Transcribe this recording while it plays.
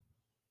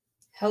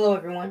Hello,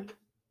 everyone.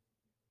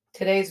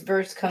 Today's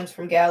verse comes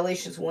from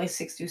Galatians 1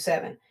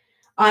 6-7.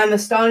 I am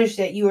astonished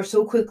that you are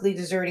so quickly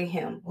deserting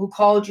him who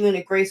called you in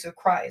the grace of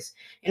Christ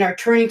and are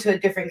turning to a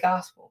different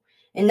gospel.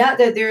 And not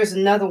that there is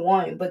another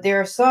one, but there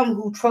are some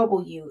who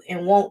trouble you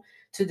and want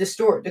to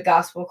distort the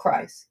gospel of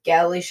Christ.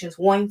 Galatians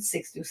 1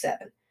 6-7.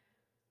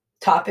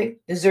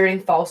 Topic: deserting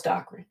false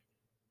doctrine.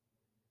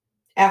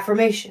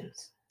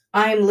 Affirmations: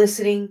 I am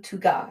listening to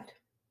God.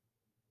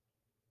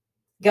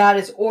 God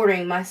is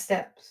ordering my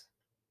steps.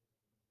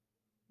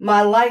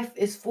 My life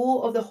is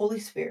full of the Holy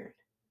Spirit.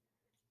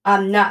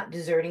 I'm not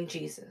deserting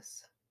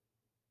Jesus.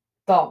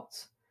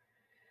 Thoughts: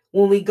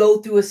 when we go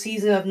through a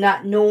season of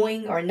not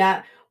knowing or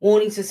not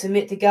wanting to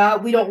submit to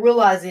God, we don't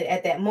realize it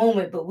at that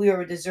moment, but we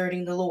are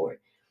deserting the Lord.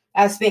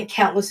 I've spent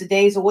countless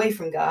days away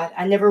from God.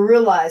 I never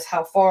realized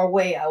how far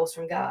away I was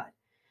from God.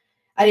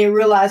 I didn't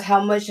realize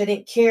how much I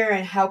didn't care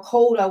and how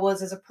cold I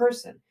was as a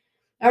person.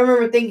 I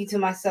remember thinking to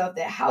myself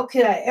that how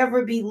could I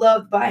ever be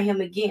loved by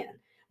him again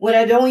when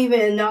I don't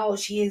even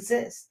acknowledge he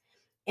exists?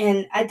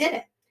 And I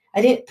didn't.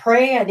 I didn't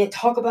pray. I didn't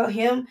talk about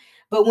him.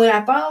 But when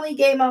I finally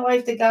gave my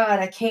life to God,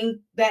 I came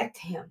back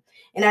to him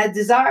and I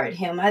desired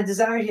him. I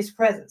desired his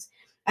presence.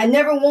 I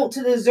never want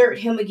to desert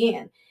him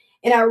again.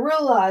 And I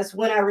realized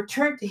when I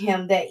returned to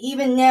him that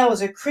even now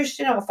as a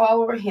Christian or a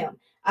follower of him,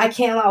 I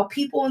can't allow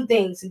people and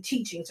things and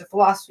teachings and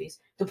philosophies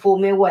to pull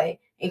me away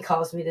and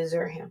cause me to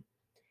desert him.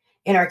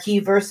 In our key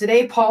verse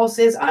today, Paul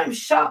says, I'm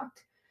shocked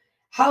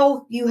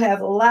how you have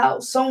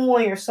allowed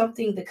someone or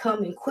something to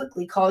come and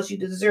quickly cause you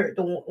to desert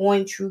the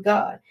one true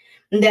God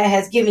and that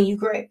has given you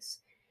grace.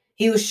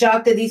 He was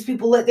shocked that these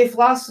people let their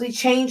philosophy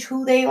change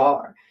who they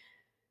are.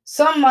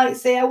 Some might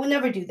say, I would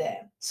never do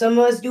that. Some of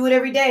us do it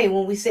every day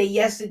when we say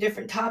yes to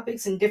different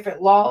topics and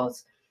different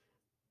laws,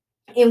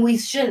 and we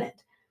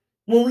shouldn't.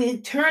 When we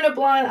turn a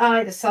blind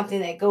eye to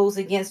something that goes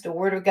against the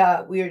word of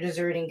God, we are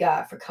deserting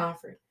God for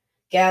comfort.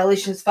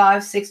 Galatians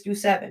 5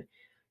 6-7.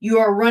 You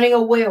are running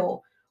a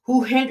well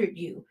who hindered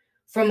you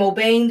from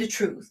obeying the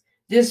truth.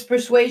 This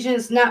persuasion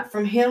is not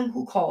from him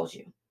who calls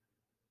you.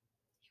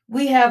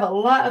 We have a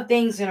lot of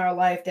things in our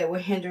life that will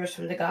hinder us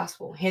from the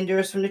gospel, hinder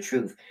us from the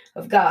truth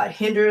of God,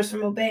 hinder us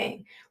from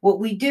obeying what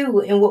we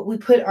do and what we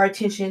put our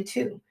attention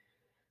to.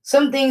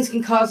 Some things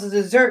can cause us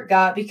to desert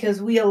God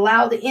because we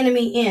allow the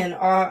enemy in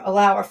or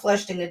allow our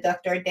flesh to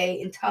conduct our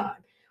day and time.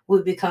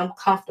 We become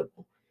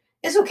comfortable.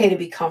 It's okay to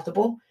be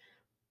comfortable,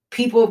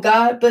 people of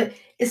God, but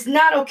it's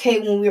not okay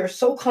when we are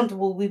so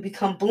comfortable we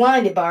become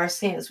blinded by our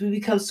sins. We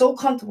become so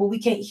comfortable we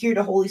can't hear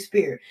the Holy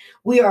Spirit.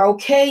 We are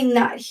okay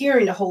not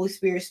hearing the Holy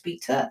Spirit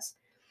speak to us.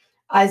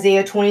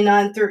 Isaiah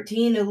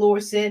 29:13, the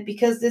Lord said,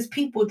 because this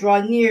people draw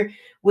near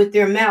with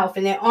their mouth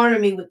and they honor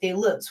me with their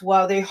lips,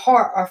 while their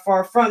heart are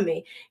far from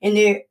me, and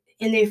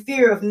their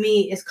fear of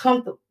me is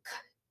comfortable.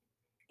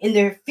 And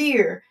their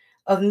fear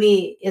of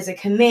me is a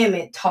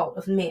commandment taught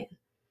of men.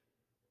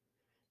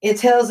 It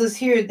tells us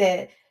here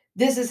that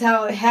this is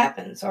how it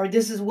happens, or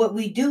this is what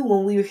we do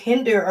when we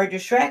hinder or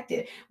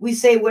distracted. We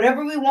say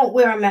whatever we want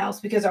with our mouths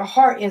because our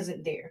heart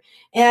isn't there.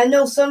 And I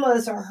know some of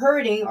us are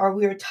hurting or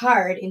we are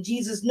tired, and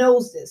Jesus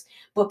knows this.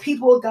 But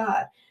people of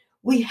God,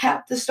 we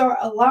have to start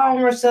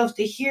allowing ourselves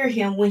to hear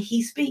him when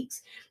he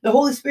speaks. The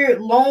Holy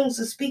Spirit longs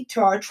to speak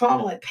to our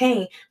trauma and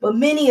pain, but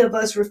many of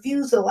us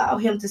refuse to allow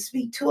him to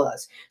speak to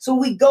us. So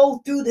we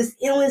go through this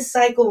endless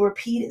cycle of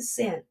repeated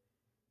sin.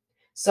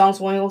 Psalms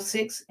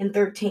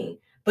 106:13.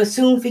 But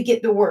soon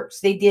forget the works.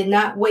 They did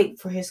not wait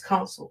for his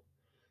counsel.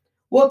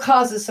 What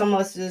causes some of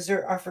us to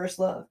desert our first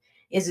love?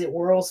 Is it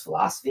world's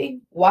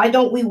philosophy? Why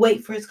don't we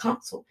wait for his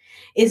counsel?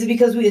 Is it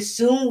because we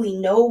assume we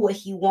know what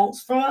he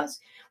wants from us?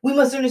 We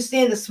must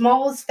understand the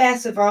smallest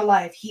facet of our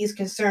life he is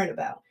concerned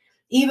about,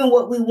 even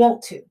what we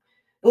want to,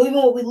 even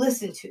what we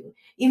listen to,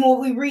 even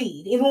what we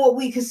read, even what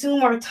we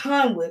consume our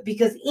time with,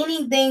 because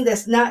anything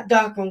that's not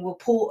doctrine will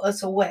pull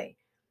us away.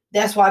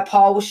 That's why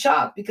Paul was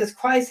shocked, because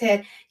Christ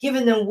had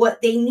given them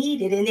what they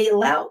needed, and they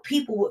allowed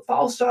people with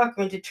false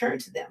doctrine to turn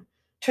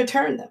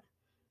them.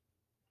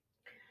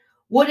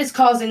 What is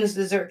causing us to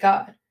desert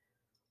God?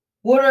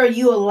 What are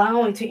you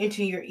allowing to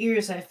enter your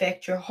ears and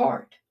affect your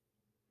heart?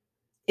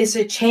 It's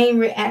a chain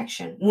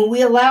reaction. When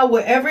we allow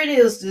whatever it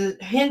is to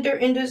hinder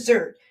and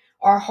desert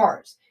our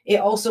hearts, it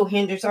also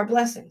hinders our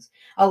blessings.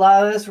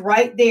 Allow us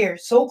right there,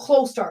 so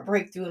close to our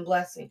breakthrough and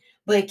blessing,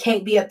 but it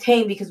can't be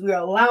obtained because we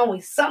are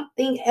allowing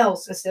something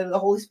else instead of the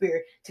Holy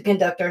Spirit to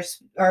conduct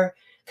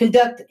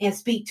and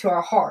speak to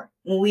our heart.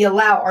 When we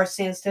allow our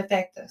sins to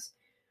affect us,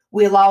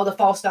 we allow the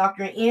false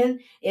doctrine in.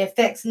 It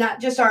affects not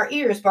just our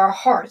ears, but our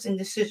hearts and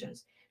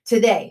decisions.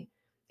 Today,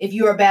 if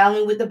you are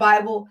battling with the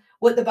Bible,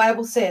 what the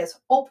Bible says,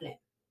 open it.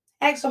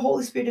 Ask the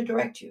Holy Spirit to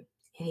direct you,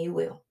 and he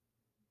will.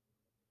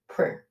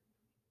 Prayer.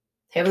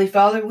 Heavenly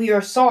Father, we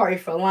are sorry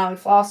for allowing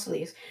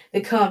philosophies to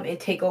come and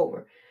take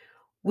over.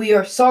 We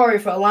are sorry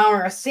for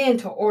allowing our sin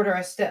to order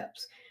our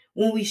steps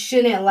when we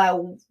shouldn't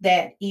allow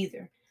that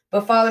either.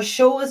 But Father,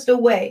 show us the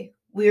way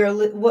we are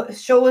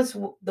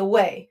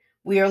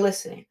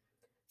listening.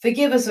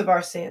 Forgive us of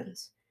our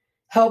sins.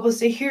 Help us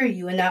to hear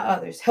you and not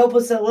others. Help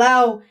us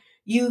allow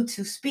you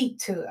to speak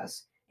to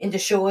us and to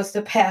show us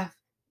the path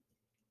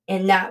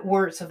and not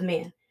words of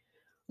men.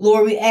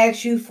 Lord, we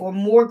ask you for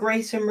more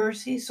grace and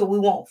mercy so we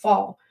won't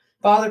fall.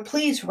 Father,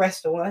 please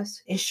rest on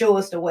us and show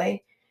us the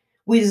way.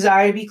 We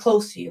desire to be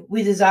close to you.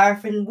 We desire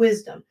for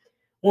wisdom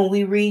when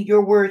we read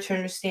your word to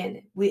understand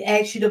it. We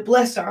ask you to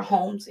bless our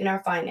homes and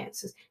our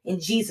finances in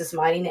Jesus'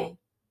 mighty name.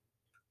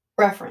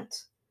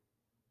 Reference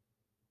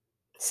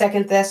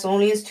 2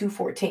 Thessalonians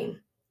 2:14.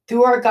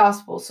 Through our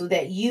gospel, so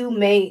that you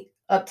may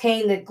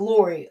obtain the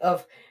glory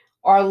of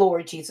our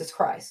Lord Jesus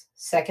Christ.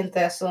 2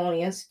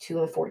 Thessalonians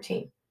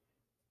 2:14.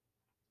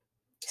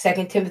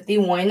 2 Timothy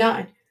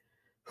 1:9.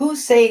 Who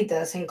saved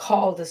us and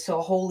called us to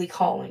a holy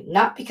calling,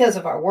 not because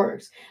of our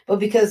works, but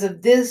because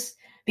of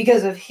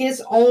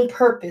his own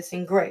purpose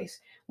and grace,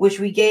 which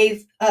he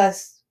gave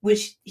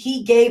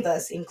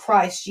us in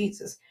Christ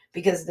Jesus,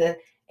 because the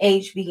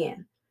age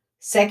began.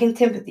 2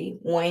 Timothy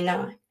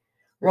 1:9.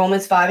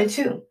 Romans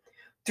 5:2.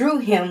 Through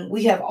him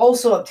we have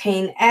also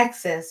obtained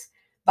access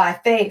by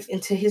faith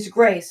into his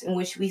grace in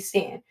which we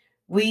stand.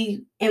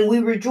 We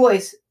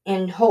rejoice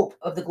in hope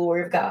of the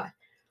glory of God.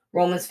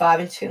 Romans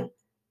 5:2.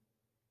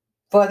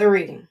 Further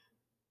reading.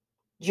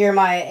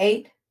 Jeremiah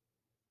 8,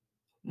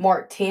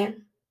 Mark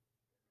 10,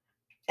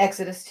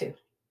 Exodus 2.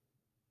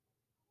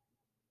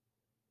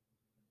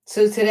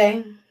 So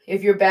today,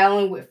 if you're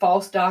battling with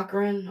false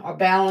doctrine or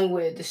battling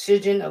with a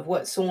decision of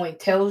what someone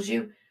tells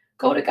you,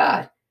 go to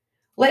God.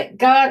 Let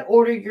God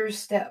order your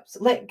steps.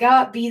 Let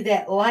God be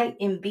that light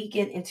and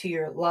beacon into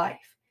your life.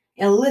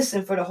 And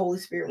listen for the Holy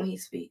Spirit when he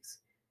speaks.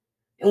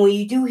 And when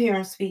you do hear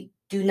him speak,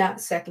 do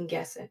not second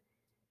guess it.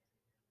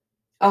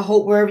 I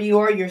hope wherever you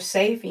are, you're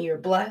safe and you're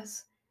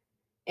blessed.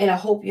 And I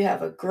hope you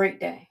have a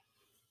great day.